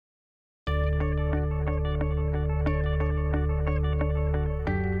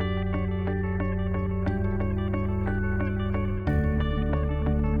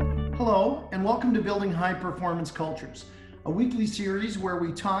Hello, and welcome to Building High Performance Cultures, a weekly series where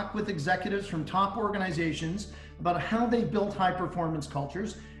we talk with executives from top organizations about how they built high performance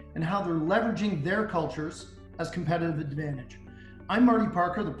cultures and how they're leveraging their cultures as competitive advantage. I'm Marty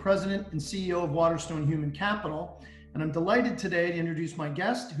Parker, the President and CEO of Waterstone Human Capital, and I'm delighted today to introduce my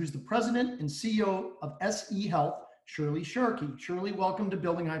guest, who's the President and CEO of SE Health, Shirlee Sharkey. Shirlee, welcome to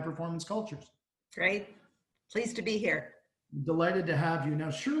Building High Performance Cultures. Great. Pleased to be here. Delighted to have you. Now,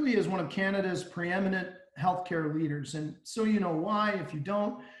 Shirlee is one of Canada's preeminent healthcare leaders. And so you know why, if you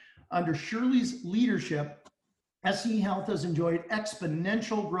don't, under Shirlee's leadership, SE Health has enjoyed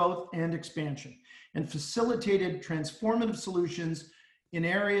exponential growth and expansion and facilitated transformative solutions in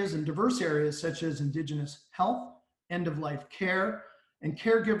areas and diverse areas such as Indigenous health, end-of-life care, and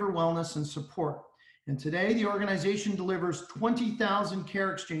caregiver wellness and support. And today, the organization delivers 20,000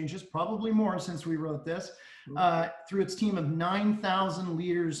 care exchanges, probably more since we wrote this, through its team of 9,000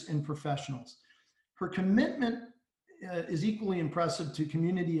 leaders and professionals. Her commitment is equally impressive to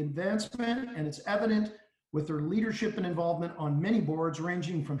community advancement, and it's evident with her leadership and involvement on many boards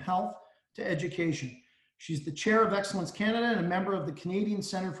ranging from health to education. She's the chair of Excellence Canada and a member of the Canadian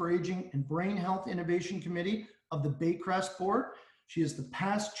Centre for Aging and Brain Health Innovation Committee of the Baycrest Board. She is the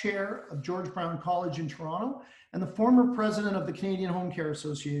past chair of George Brown College in Toronto and the former president of the Canadian Home Care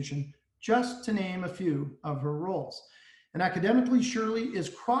Association, just to name a few of her roles. And academically, Shirlee is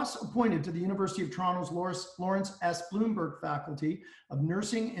cross-appointed to the University of Toronto's Lawrence S. Bloomberg Faculty of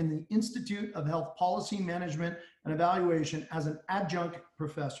Nursing and the Institute of Health Policy Management and Evaluation as an adjunct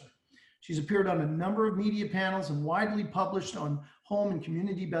professor. She's appeared on a number of media panels and widely published on home and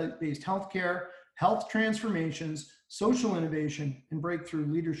community-based healthcare, health transformations, social innovation, and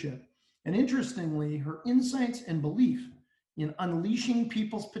breakthrough leadership. And interestingly, her insights and belief in unleashing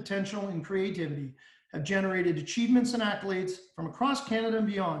people's potential and creativity have generated achievements and accolades from across Canada and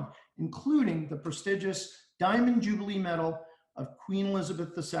beyond, including the prestigious Diamond Jubilee Medal of Queen Elizabeth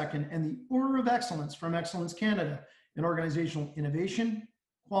II and the Order of Excellence from Excellence Canada in organizational innovation,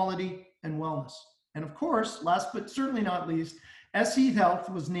 quality, and wellness. And of course, last but certainly not least, SE Health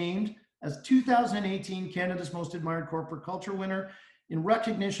was named as 2018 Canada's Most Admired Corporate Culture winner in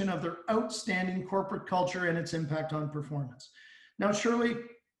recognition of their outstanding corporate culture and its impact on performance. Now, Shirlee,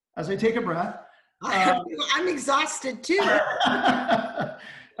 as I take a breath, I'm exhausted too.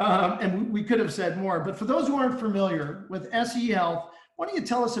 and we could have said more, but for those who aren't familiar with SE Health, why don't you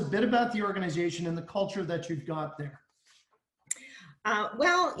tell us a bit about the organization and the culture that you've got there?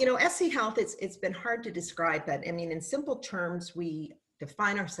 Well, you know, SE Health, it's been hard to describe, but I mean, in simple terms, we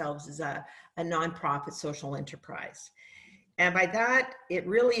define ourselves as a nonprofit social enterprise. And by that, it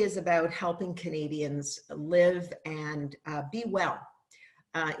really is about helping Canadians live and be well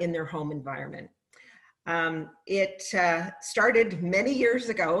in their home environment. It started many years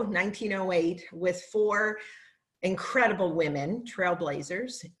ago, 1908, with 4 incredible women,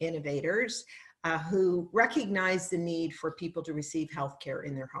 trailblazers, innovators, who recognized the need for people to receive healthcare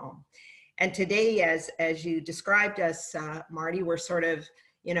in their home. And today, as you described us, Marty, we're sort of,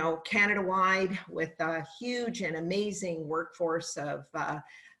 you know, Canada-wide with a huge and amazing workforce of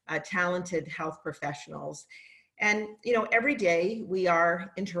talented health professionals. And, you know, every day we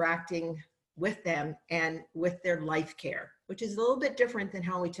are interacting with them and with their life care, which is a little bit different than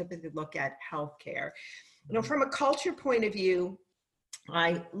how we typically look at healthcare. You know, from a culture point of view,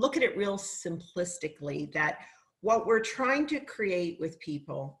 I look at it real simplistically that what we're trying to create with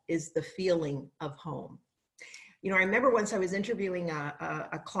people is the feeling of home. You know, I remember once I was interviewing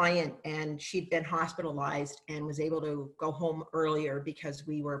a client and she'd been hospitalized and was able to go home earlier because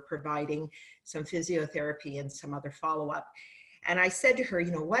we were providing some physiotherapy and some other follow-up. And I said to her,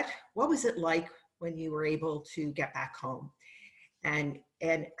 you know, what was it like when you were able to get back home? And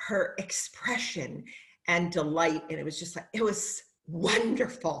her expression and delight, and it was just like, it was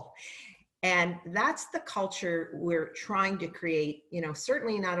wonderful. And that's the culture we're trying to create, you know,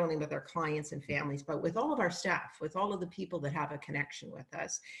 certainly not only with our clients and families, but with all of our staff, with all of the people that have a connection with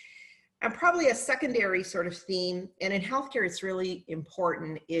us. And probably a secondary sort of theme, and in healthcare, it's really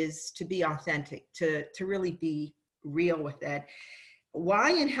important, is to be authentic, to really be real with it.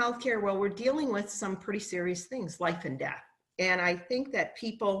 Why in healthcare? Well, we're dealing with some pretty serious things, life and death. And I think that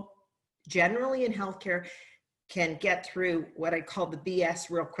people generally in healthcare can get through what I call the BS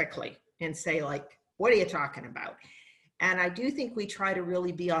real quickly and say, like, what are you talking about? And I do think we try to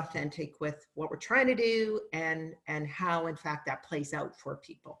really be authentic with what we're trying to do and how, in fact, that plays out for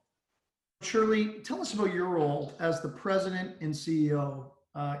people. Shirlee, tell us about your role as the president and CEO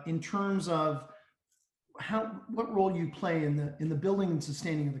in terms of what role you play in the building and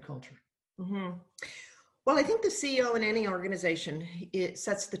sustaining of the culture. Mm-hmm. Well, I think the CEO in any organization, it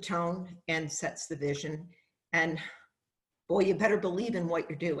sets the tone and sets the vision. And boy, you better believe in what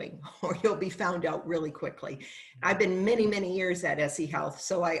you're doing or you'll be found out really quickly. I've been many, many years at SE Health.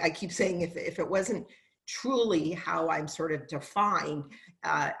 So I keep saying if it wasn't truly how I'm sort of defined,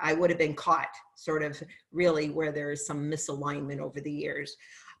 I would have been caught sort of really where there is some misalignment over the years.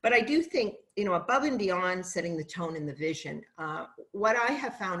 But I do think, you know, above and beyond setting the tone and the vision, what I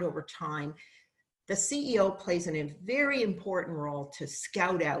have found over time, the CEO plays a very important role to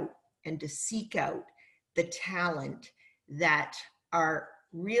scout out and to seek out the talent that are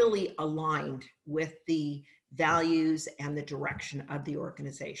really aligned with the values and the direction of the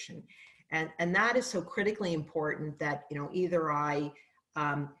organization. And that is so critically important that, you know, either I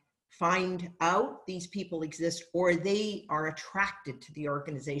find out these people exist or they are attracted to the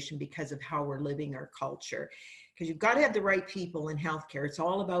organization because of how we're living our culture. Because you've got to have the right people in healthcare. It's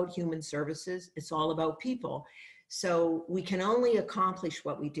all about human services. It's all about people. So we can only accomplish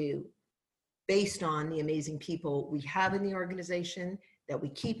what we do based on the amazing people we have in the organization, that we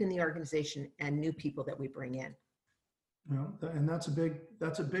keep in the organization, and new people that we bring in. You know, and that's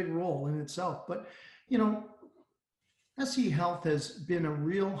a big role in itself. But, you know, SE Health has been a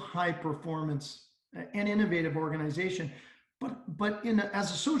real high performance and innovative organization, but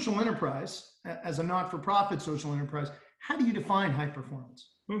as a social enterprise, as a not-for-profit social enterprise, how do you define high performance?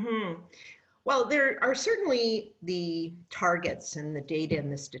 Mm-hmm. Well, there are certainly the targets and the data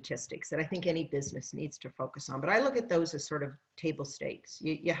and the statistics that I think any business needs to focus on. But I look at those as sort of table stakes.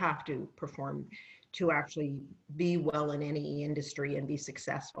 You have to perform to actually be well in any industry and be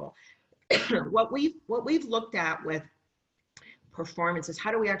successful. What we've looked at with performance is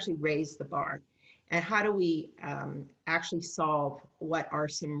how do we actually raise the bar? And how do we actually solve what are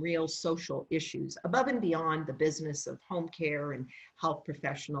some real social issues above and beyond the business of home care and health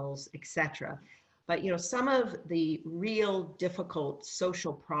professionals, et cetera. But, you know, some of the real difficult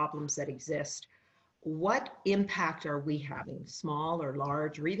social problems that exist, what impact are we having, small or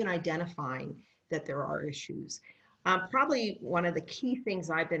large, or even identifying that there are issues? Probably one of the key things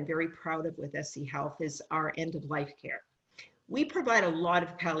I've been very proud of with SE Health is our end-of-life care. We provide a lot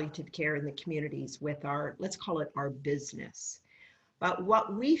of palliative care in the communities with our, let's call it our business. But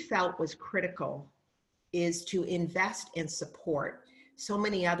what we felt was critical is to invest and support so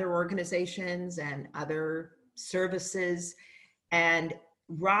many other organizations and other services and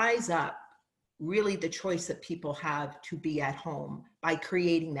rise up really the choice that people have to be at home by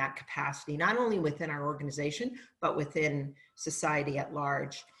creating that capacity, not only within our organization, but within society at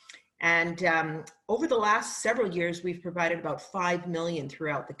large. And over the last several years, we've provided about 5 million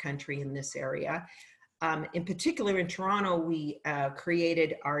throughout the country in this area. In particular, in Toronto, we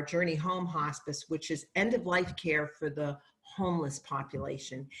created our Journey Home Hospice, which is end-of-life care for the homeless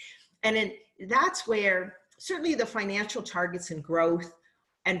population. And that's where certainly the financial targets and growth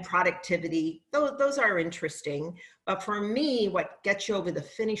and productivity, those are interesting. But for me, what gets you over the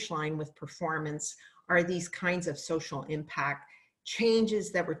finish line with performance are these kinds of social impact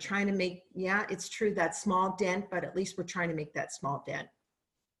changes that we're trying to make. Yeah, it's true, that small dent, but at least we're trying to make that small dent.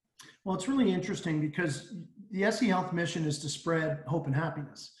 Well, it's really interesting because the SE Health mission is to spread hope and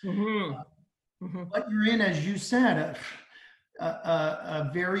happiness. But you're in, as you said, a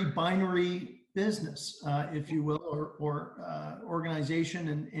very binary business, if you will, or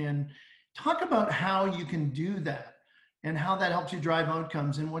organization, and talk about how you can do that and how that helps you drive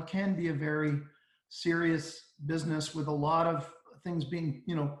outcomes in what can be a very serious business with a lot of things being,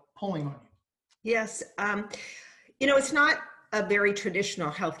 you know, pulling on you. Yes. You know, it's not a very traditional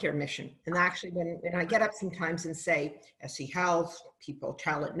healthcare mission. And actually, when I get up sometimes and say, SE Health, people,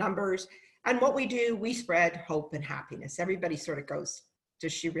 talent, numbers, and what we do, we spread hope and happiness. Everybody sort of goes,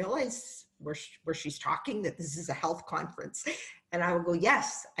 does she realize where she's talking, that this is a health conference? And I will go,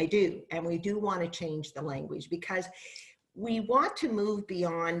 yes, I do. And we do want to change the language because we want to move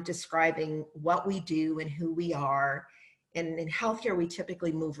beyond describing what we do and who we are. And in healthcare, we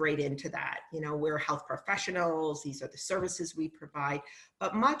typically move right into that. You know, we're health professionals, these are the services we provide,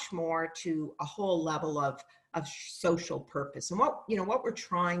 but much more to a whole level of social purpose and what we're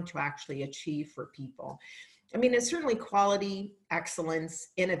trying to actually achieve for people. I mean, it's certainly quality, excellence,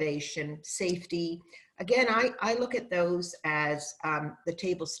 innovation, safety. Again, I look at those as the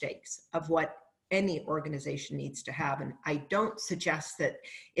table stakes of what any organization needs to have. And I don't suggest that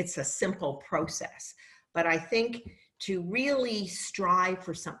it's a simple process, but I think to really strive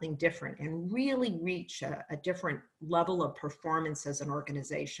for something different and really reach a different level of performance as an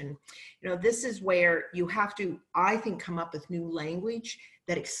organization, you know, this is where you have to, I think, come up with new language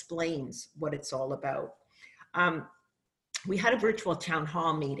that explains what it's all about. We had a virtual town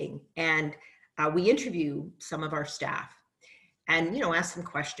hall meeting, and we interview some of our staff and, ask them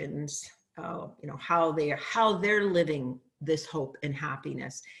questions, how they're living this hope and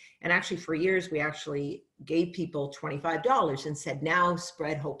happiness. And actually for years, we actually gave people $25 and said, now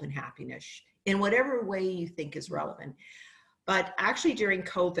spread hope and happiness in whatever way you think is relevant. But actually during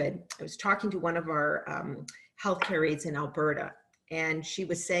COVID, I was talking to one of our healthcare aides in Alberta, and she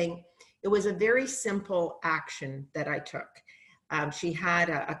was saying it was a very simple action that I took. She had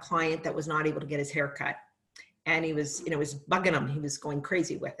a client that was not able to get his hair cut, and he was, it was bugging him. He was going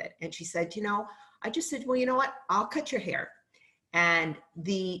crazy with it. And she said, I just said, well, you know what? I'll cut your hair. And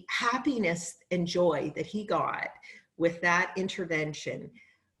the happiness and joy that he got with that intervention,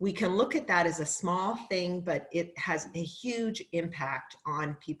 we can look at that as a small thing, but it has a huge impact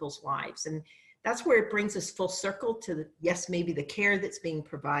on people's lives. And that's where it brings us full circle to, yes, maybe the care that's being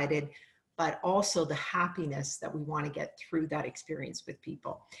provided, but also the happiness that we want to get through that experience with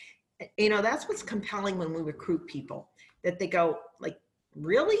people. That's what's compelling when we recruit people, that they go like,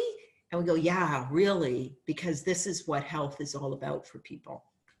 really? And we go, yeah, really, because this is what health is all about for people.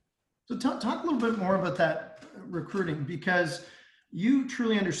 So talk a little bit more about that recruiting, because you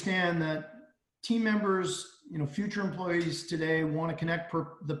truly understand that team members, future employees today want to connect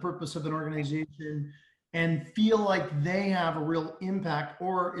the purpose of an organization and feel like they have a real impact,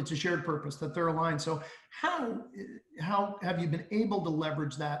 or it's a shared purpose, that they're aligned. So how have you been able to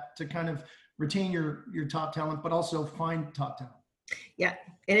leverage that to kind of retain your top talent, but also find top talent? Yeah,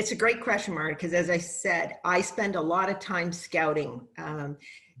 and it's a great question, Mark, because as I said, I spend a lot of time scouting,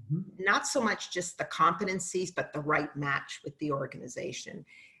 not so much just the competencies, but the right match with the organization.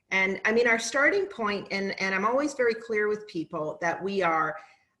 And I mean, our starting point, and I'm always very clear with people that we are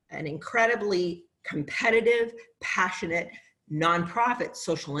an incredibly competitive, passionate, nonprofit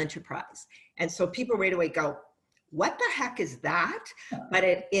social enterprise. And so people right away go, what the heck is that? But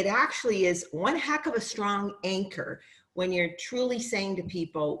it actually is one heck of a strong anchor when you're truly saying to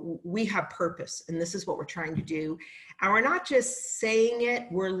people, we have purpose and this is what we're trying to do. And we're not just saying it,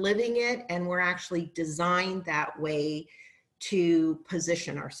 we're living it, and we're actually designed that way to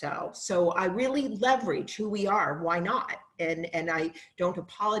position ourselves. So I really leverage who we are. Why not? And I don't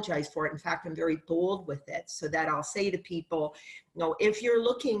apologize for it. In fact, I'm very bold with it, so that I'll say to people, if you're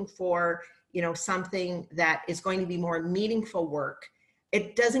looking for, something that is going to be more meaningful work,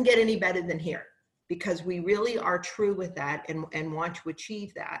 it doesn't get any better than here, because we really are true with that and want to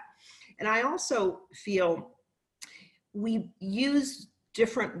achieve that. And I also feel we use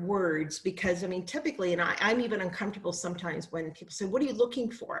different words because, typically, and I'm even uncomfortable sometimes when people say, what are you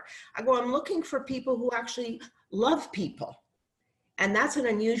looking for? I go, I'm looking for people who actually love people. And that's an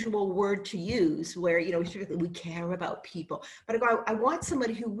unusual word to use where, we care about people. But I go, I want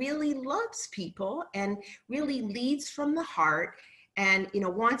somebody who really loves people and really leads from the heart and,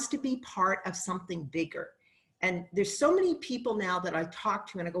 wants to be part of something bigger. And there's so many people now that I talk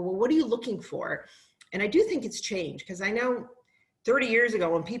to and I go, well, what are you looking for? And I do think it's changed, because I know 30 years ago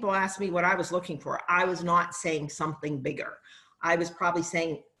when people asked me what I was looking for, I was not saying something bigger. I was probably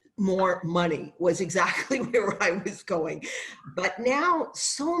saying more money was exactly where I was going. But now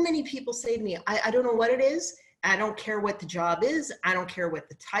so many people say to me, I don't know what it is. I don't care what the job is. I don't care what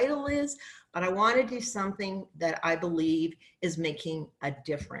the title is, but I want to do something that I believe is making a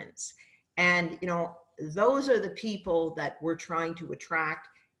difference. And, those are the people that we're trying to attract.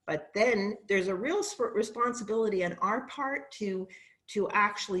 But then there's a real responsibility on our part to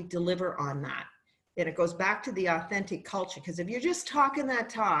actually deliver on that. And it goes back to the authentic culture, because if you're just talking that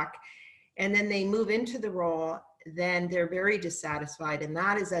talk and then they move into the role, then they're very dissatisfied. And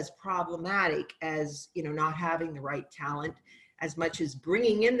that is as problematic as, not having the right talent, as much as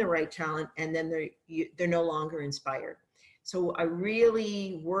bringing in the right talent, and then they're no longer inspired. So I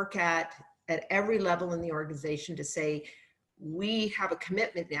really work at every level in the organization to say, we have a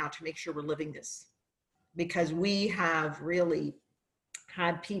commitment now to make sure we're living this, because we have really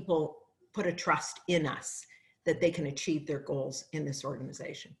had people put a trust in us that they can achieve their goals in this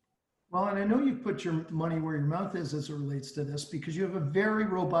organization. Well, and I know you've put your money where your mouth is as it relates to this, because you have a very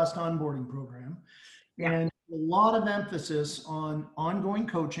robust onboarding program, and a lot of emphasis on ongoing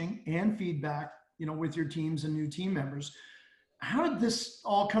coaching and feedback, with your teams and new team members. How did this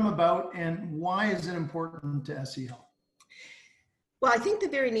all come about, and why is it important to SE Health? Well, I think the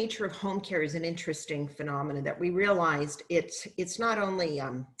very nature of home care is an interesting phenomenon that we realized it's not only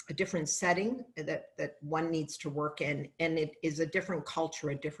a different setting that one needs to work in, and it is a different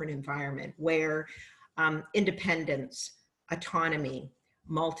culture, a different environment where independence, autonomy,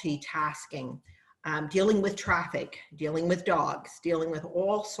 multitasking, dealing with traffic, dealing with dogs, dealing with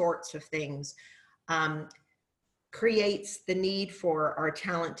all sorts of things creates the need for our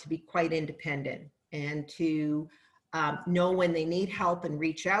talent to be quite independent and to know when they need help and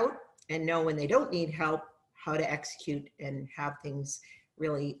reach out, and know when they don't need help, how to execute and have things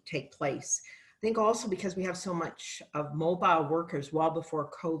really take place. I think also because we have so much of mobile workers well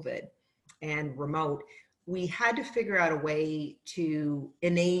before COVID and remote, we had to figure out a way to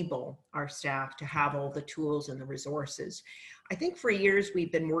enable our staff to have all the tools and the resources. I think for years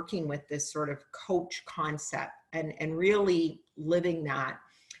we've been working with this sort of coach concept and really living that.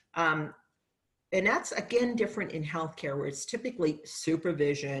 And that's again different in healthcare, where it's typically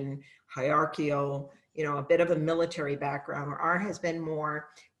supervision, hierarchical, a bit of a military background, where ours has been more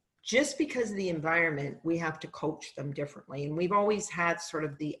just because of the environment, we have to coach them differently. And we've always had sort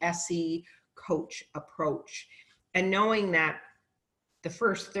of the SE coach approach, and knowing that the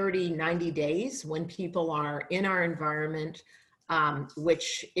first 30, 90 days when people are in our environment,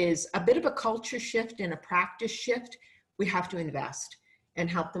 which is a bit of a culture shift and a practice shift, we have to invest and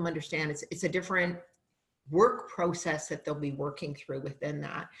help them understand it's a different work process that they'll be working through within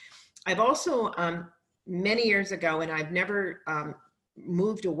that. I've also, many years ago, and I've never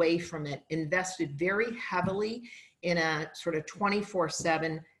moved away from it, invested very heavily in a sort of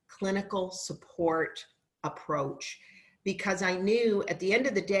 24/7 clinical support approach, because I knew at the end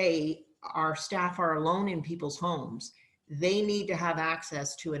of the day, our staff are alone in people's homes. They need to have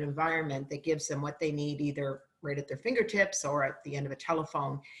access to an environment that gives them what they need, either right at their fingertips or at the end of a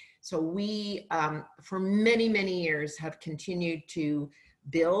telephone. So we, for many, many years, have continued to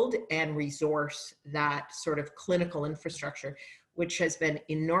build and resource that sort of clinical infrastructure, which has been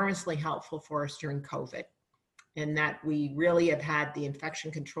enormously helpful for us during COVID. And that we really have had the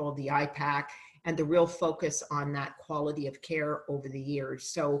infection control, the IPAC, and the real focus on that quality of care over the years.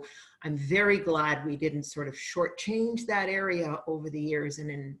 So I'm very glad we didn't sort of shortchange that area over the years, and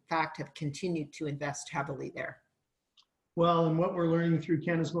in fact have continued to invest heavily there. Well, and what we're learning through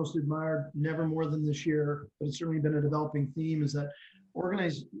Canada's Most Admired, never more than this year, but it's certainly been a developing theme, is that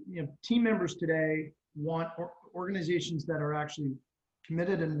team members today want organizations that are actually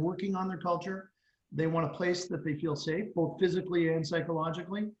committed and working on their culture. They want a place that they feel safe, both physically and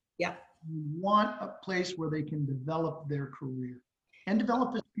psychologically. Yeah. Want a place where they can develop their career and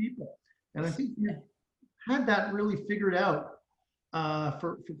develop as people. And I think we've had that really figured out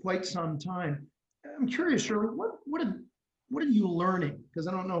for quite some time. I'm curious, Shirlee, what are you learning? Because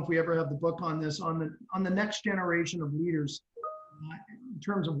I don't know if we ever have the book on this, on the next generation of leaders, in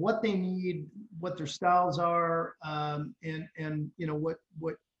terms of what they need, what their styles are, and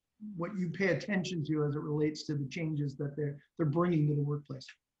what you pay attention to as it relates to the changes that they're bringing to the workplace.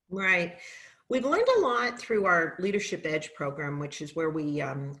 Right. We've learned a lot through our Leadership Edge program, which is where we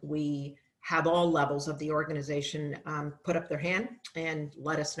have all levels of the organization put up their hand and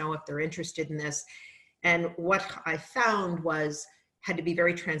let us know if they're interested in this. And what I found was, had to be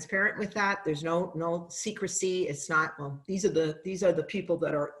very transparent with that. There's no secrecy. It's not, well, these are the people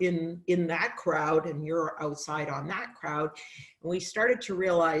that are in that crowd and you're outside on that crowd. And we started to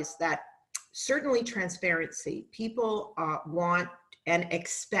realize that certainly transparency, people want and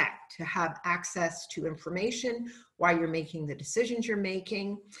expect to have access to information while you're making the decisions you're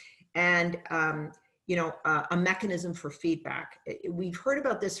making, and a mechanism for feedback. We've heard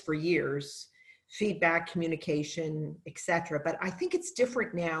about this for years, feedback, communication, etc. But I think it's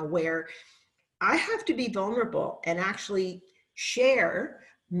different now, where I have to be vulnerable and actually share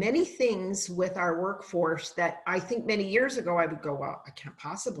many things with our workforce that I think many years ago I would go, well, I can't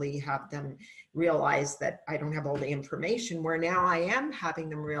possibly have them realize that I don't have all the information, where now I am having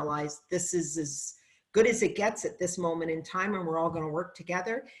them realize this is as good as it gets at this moment in time, and we're all going to work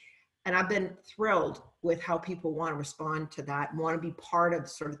together. And I've been thrilled with how people want to respond to that and want to be part of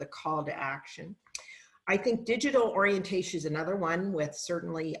sort of the call to action. I think digital orientation is another one, with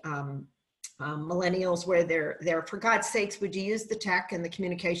certainly millennials, where they're, for God's sakes, would you use the tech and the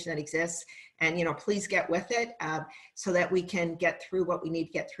communication that exists, and please get with it, so that we can get through what we need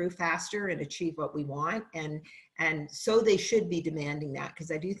to get through faster and achieve what we want. And so they should be demanding that,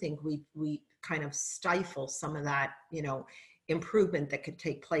 because I do think we kind of stifle some of that improvement that could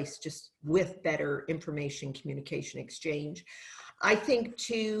take place just with better information communication exchange. I think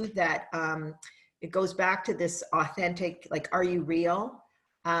too that it goes back to this authentic, like, are you real?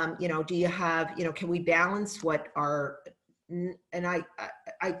 Do you have, can we balance what our, and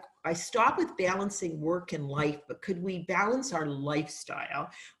I stop with balancing work and life, but could we balance our lifestyle,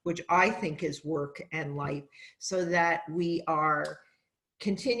 which I think is work and life, so that we are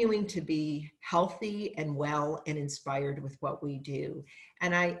continuing to be healthy and well and inspired with what we do.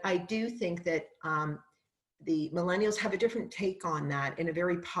 And I do think that the millennials have a different take on that in a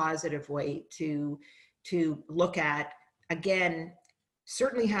very positive way, to to look at, again,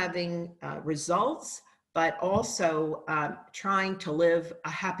 certainly having results, but also trying to live a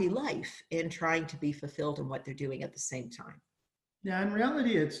happy life and trying to be fulfilled in what they're doing at the same time. Yeah, in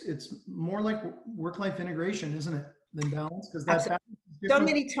reality, it's more like work-life integration, isn't it, than balance? Because that Absolutely. balance is So different.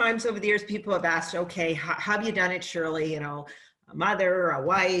 many times over the years, people have asked, okay, how have you done it, Shirley? You know, a mother, a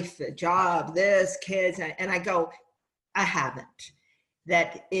wife, a job, this, kids. And I go, I haven't.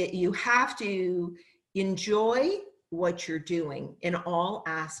 You have to enjoy what you're doing in all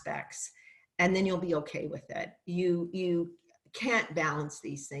aspects, and then you'll be okay with it. You can't balance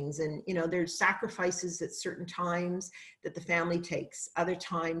these things, and there's sacrifices at certain times that the family takes, other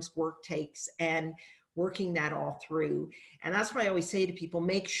times work takes, and working that all through. And that's why I always say to people,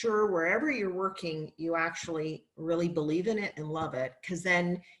 make sure wherever you're working, you actually really believe in it and love it, because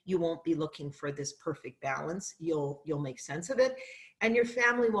then you won't be looking for this perfect balance. You'll make sense of it, and your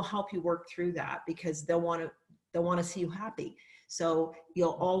family will help you work through that, because they'll want to see you happy. So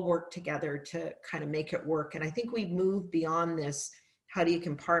you'll all work together to kind of make it work. And I think we've moved beyond this, how do you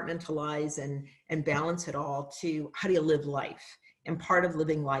compartmentalize and balance it all, to how do you live life? And part of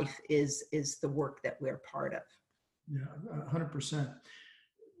living life is the work that we're part of. Yeah, 100%.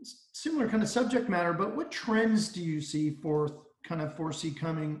 Similar kind of subject matter, but what trends do you foresee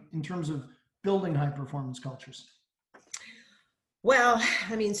coming in terms of building high performance cultures? Well,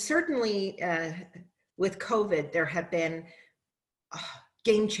 I mean, certainly with COVID, there have been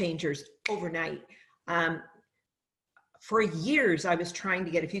game changers overnight. For years, I was trying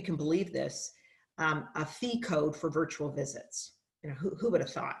to get, if you can believe this, a fee code for virtual visits. Who would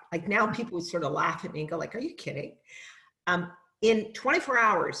have thought? Like, now people would sort of laugh at me and go like, are you kidding? In 24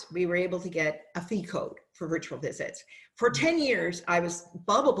 hours, we were able to get a fee code for virtual visits. For 10 years, I was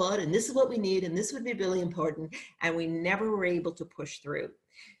blah, blah, and this is what we need, and this would be really important, and we never were able to push through.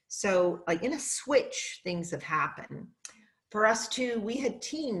 So like in a switch, things have happened. For us too, we had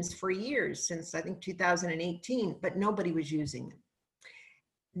Teams for years, since I think 2018, but nobody was using them.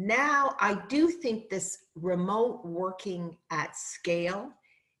 Now, I do think this remote working at scale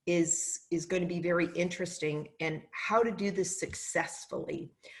is going to be very interesting, and how to do this successfully.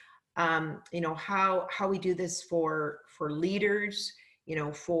 How we do this for leaders,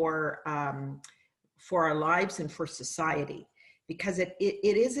 for our lives and for society, because it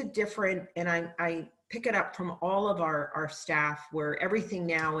is a different, and I pick it up from all of our staff, where everything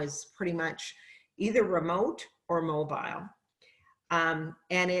now is pretty much either remote or mobile.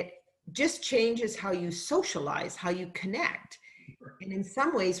 And it just changes how you socialize, how you connect. And in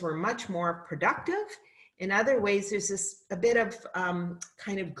some ways, we're much more productive. In other ways, there's a bit of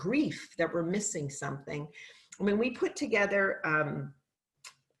kind of grief that we're missing something. I mean, we put together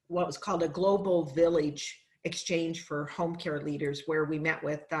what was called a global village exchange for home care leaders, where we met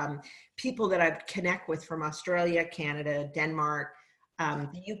with people that I'd connect with from Australia, Canada, Denmark,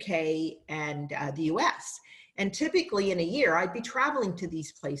 the UK, and the US. And typically in a year, I'd be traveling to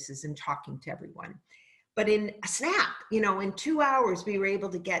these places and talking to everyone. But in a snap, in 2 hours, we were able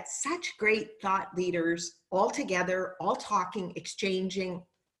to get such great thought leaders all together, all talking, exchanging.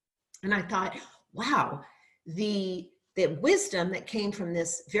 And I thought, wow, the wisdom that came from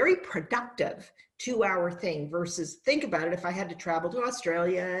this very productive 2-hour thing, versus, think about it, if I had to travel to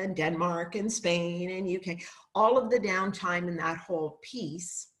Australia and Denmark and Spain and UK, all of the downtime in that whole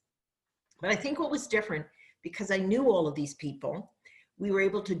piece. But I think what was different, because I knew all of these people, we were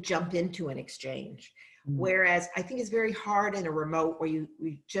able to jump into an exchange. Whereas I think it's very hard in a remote, where you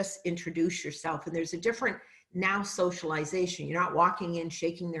just introduce yourself, and there's a different now socialization. You're not walking in,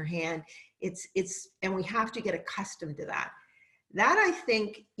 shaking their hand. And we have to get accustomed to that. That, I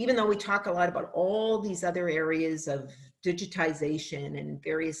think, even though we talk a lot about all these other areas of digitization and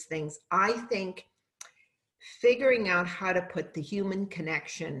various things, I think figuring out how to put the human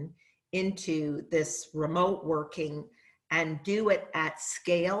connection into this remote working and do it at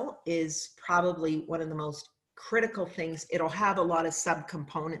scale is probably one of the most critical things. It'll have a lot of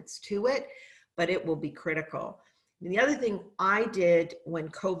subcomponents to it, but it will be critical. And the other thing I did when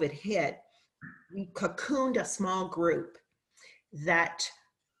COVID hit, we cocooned a small group that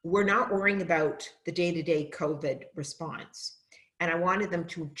were not worrying about the day-to-day COVID response. And I wanted them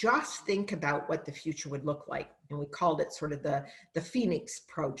to just think about what the future would look like. And we called it sort of the Phoenix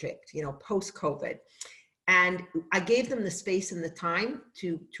Project, post-COVID. And I gave them the space and the time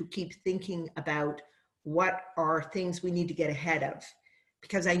to keep thinking about what are things we need to get ahead of,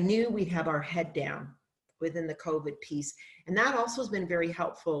 because I knew we'd have our head down within the COVID piece. And that also has been very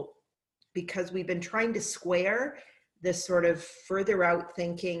helpful, because we've been trying to square this sort of further out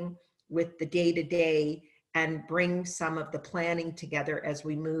thinking with the day-to-day, and bring some of the planning together as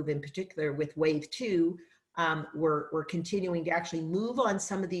we move, in particular with wave 2. We're continuing to actually move on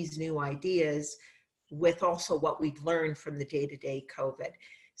some of these new ideas with also what we've learned from the day-to-day COVID.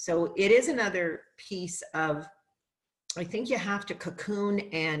 So it is another piece of, I think you have to cocoon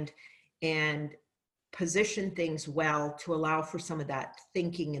and position things well to allow for some of that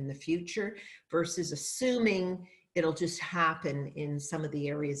thinking in the future versus assuming it'll just happen in some of the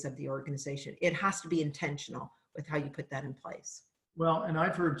areas of the organization. It has to be intentional with how you put that in place. Well, and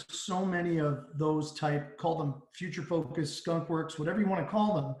I've heard so many of those type, call them future focused, skunk works, whatever you want to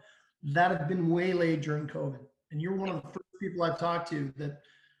call them, that have been waylaid during COVID. And you're one of the first people I've talked to that,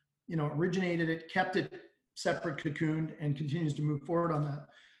 originated it, kept it separate, cocooned, and continues to move forward on that.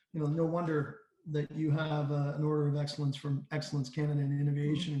 No wonder that you have an order of excellence from Excellence Canada in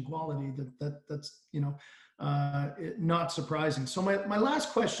innovation and quality. That's not surprising. So my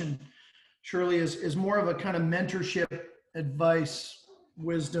last question, Shirlee, is more of a kind of mentorship, advice,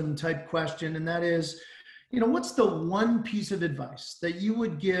 wisdom type question, and that is, what's the one piece of advice that you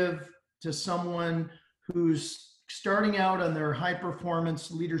would give to someone who's starting out on their high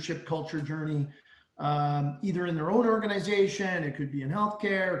performance leadership culture journey, either in their own organization, it could be in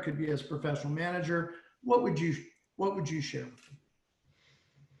healthcare, it could be as a professional manager? What would you share with them?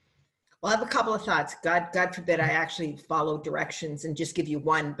 Well, I have a couple of thoughts. God forbid I actually follow directions and just give you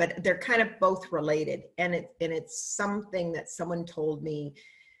one, but they're kind of both related. And it's something that someone told me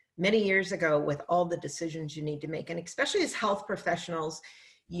many years ago with all the decisions you need to make. And especially as health professionals,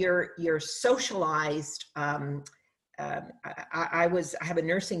 you're socialized. I have a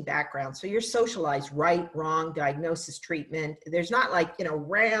nursing background, so you're socialized, right, wrong, diagnosis, treatment. There's not like,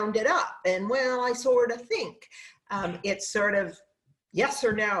 round it up and, well, I sort of think. It's sort of yes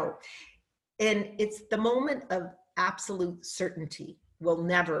or no. And it's the moment of absolute certainty will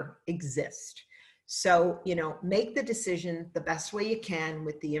never exist. So, make the decision the best way you can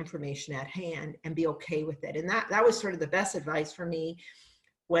with the information at hand and be okay with it. And that was sort of the best advice for me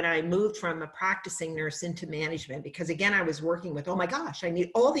when I moved from a practicing nurse into management, because again, I was working with, oh my gosh, I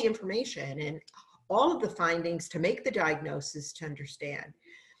need all the information and all of the findings to make the diagnosis to understand.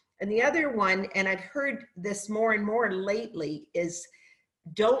 And the other one, and I've heard this more and more lately, is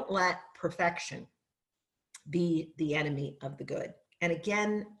don't let perfection be the enemy of the good. And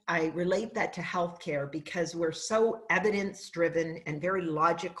again, I relate that to healthcare because we're so evidence driven and very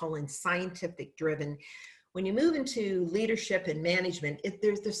logical and scientific driven. When you move into leadership and management,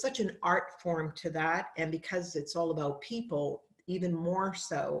 there's such an art form to that. And because it's all about people, even more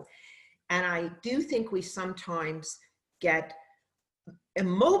so. And I do think we sometimes get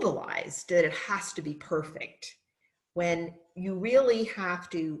immobilized that it has to be perfect, when you really have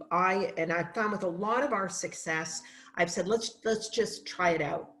to. I've found with a lot of our success, I've said, let's just try it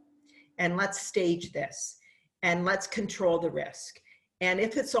out and let's stage this and let's control the risk. And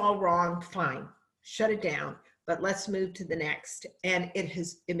if it's all wrong, fine, shut it down, but let's move to the next. And it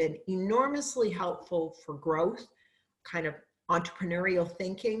has been enormously helpful for growth, kind of entrepreneurial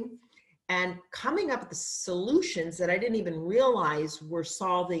thinking, and coming up with the solutions that I didn't even realize were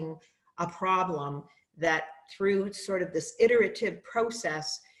solving a problem, that through sort of this iterative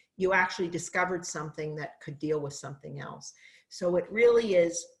process, you actually discovered something that could deal with something else. So it really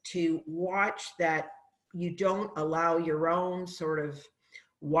is to watch that you don't allow your own sort of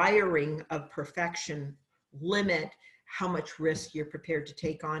wiring of perfection limit how much risk you're prepared to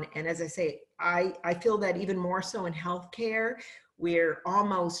take on. And as I say, I feel that even more so in healthcare, we're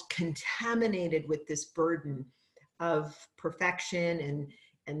almost contaminated with this burden of perfection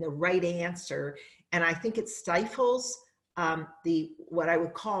and the right answer. And I think it stifles what I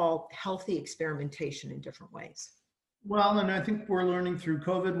would call healthy experimentation in different ways. Well, and I think we're learning through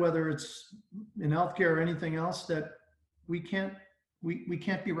COVID, whether it's in healthcare or anything else, that we can't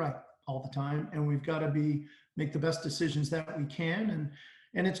be right all the time, and we've got to make the best decisions that we can.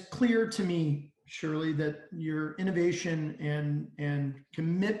 And it's clear to me, Shirlee, that your innovation and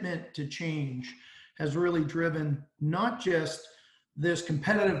commitment to change has really driven not just this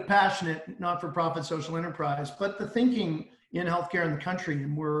competitive, passionate, not-for-profit social enterprise, but the thinking in healthcare in the country.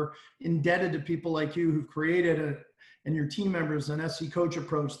 And we're indebted to people like you who've created and your team members, an SC Coach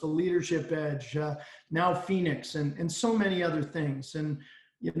approach, the Leadership Edge, now Phoenix, and so many other things. And,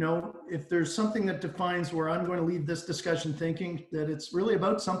 if there's something that defines where I'm going to leave this discussion thinking, that it's really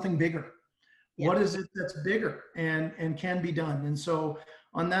about something bigger. Yeah. What is it that's bigger and can be done? And so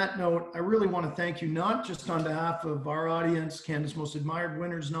on that note, I really want to thank you, not just on behalf of our audience, Canada's Most Admired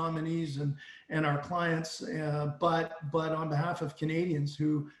Winners, nominees, and our clients, but on behalf of Canadians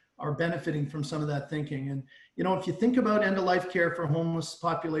who are benefiting from some of that thinking. And, You know, if you think about end-of-life care for homeless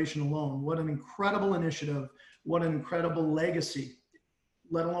population alone, what an incredible initiative, what an incredible legacy,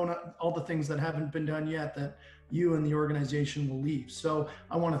 let alone all the things that haven't been done yet that you and the organization will leave. So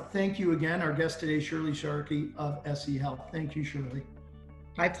I want to thank you again, our guest today, Shirlee Sharkey of SE Health. Thank you, Shirlee.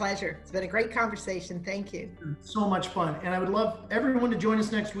 My pleasure. It's been a great conversation. Thank you. So much fun. And I would love everyone to join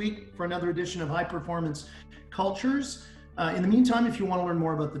us next week for another edition of High Performance Cultures. In the meantime, if you want to learn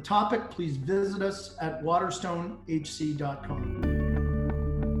more about the topic, please visit us at waterstonehc.com.